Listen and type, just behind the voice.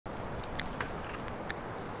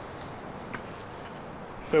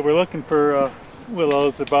So we're looking for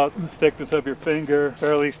willows about the thickness of your finger,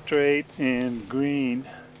 fairly straight and green,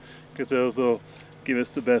 because those will give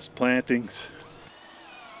us the best plantings.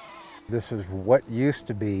 This is what used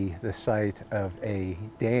to be the site of a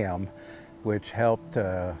dam which helped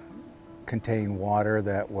contain water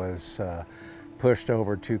that was pushed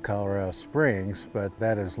over to Colorado Springs, but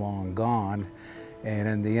that is long gone. And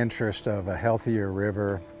in the interest of a healthier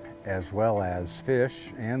river, as well as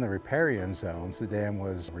fish and the riparian zones, the dam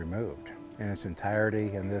was removed in its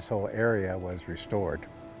entirety, and this whole area was restored.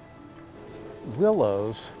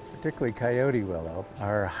 Willows, particularly coyote willow,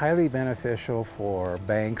 are highly beneficial for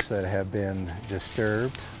banks that have been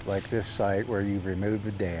disturbed, like this site where you've removed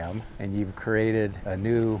a dam and you've created a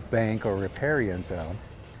new bank or riparian zone.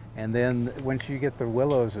 And then once you get the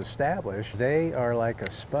willows established, they are like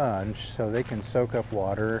a sponge, so they can soak up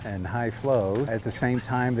water and high flows. At the same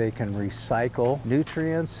time, they can recycle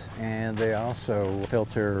nutrients, and they also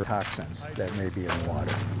filter toxins that may be in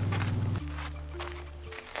water.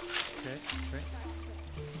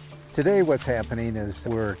 Today what's happening is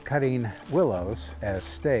we're cutting willows as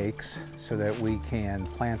stakes so that we can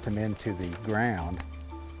plant them into the ground.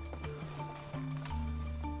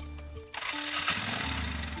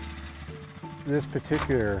 This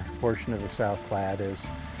particular portion of the South Platte is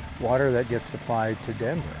water that gets supplied to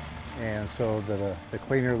Denver. And so the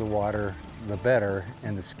cleaner the water, the better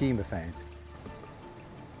in the scheme of things.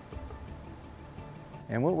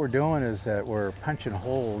 And what we're doing is that we're punching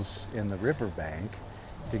holes in the riverbank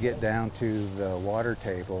to get down to the water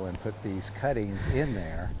table and put these cuttings in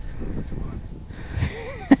there.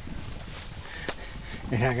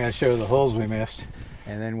 You're not going to show the holes we missed.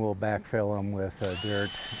 And then we'll backfill them with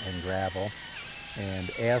dirt and gravel. And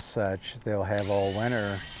as such, they'll have all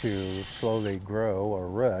winter to slowly grow or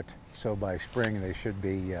root. So by spring, they should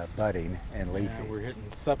be budding and leafy. Yeah, we're hitting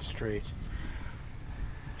substrate.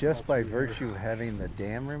 Just by virtue of having the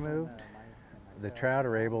dam removed, the trout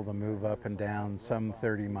are able to move up and down some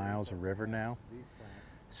 30 miles of river now.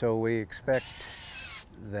 So we expect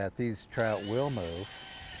that these trout will move.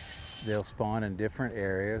 They'll spawn in different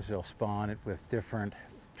areas. They'll spawn it with different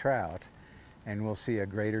trout, and we'll see a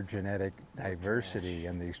greater genetic diversity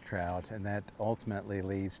in these trout, and that ultimately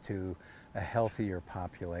leads to a healthier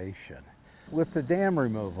population. With the dam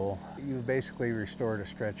removal, you've basically restored a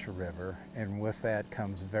stretch of river, and with that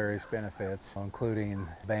comes various benefits, including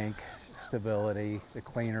bank stability, the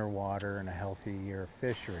cleaner water, and a healthier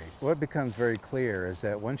fishery. What becomes very clear is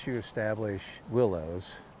that once you establish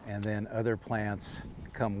willows and then other plants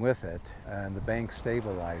come with it and the bank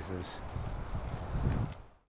stabilizes,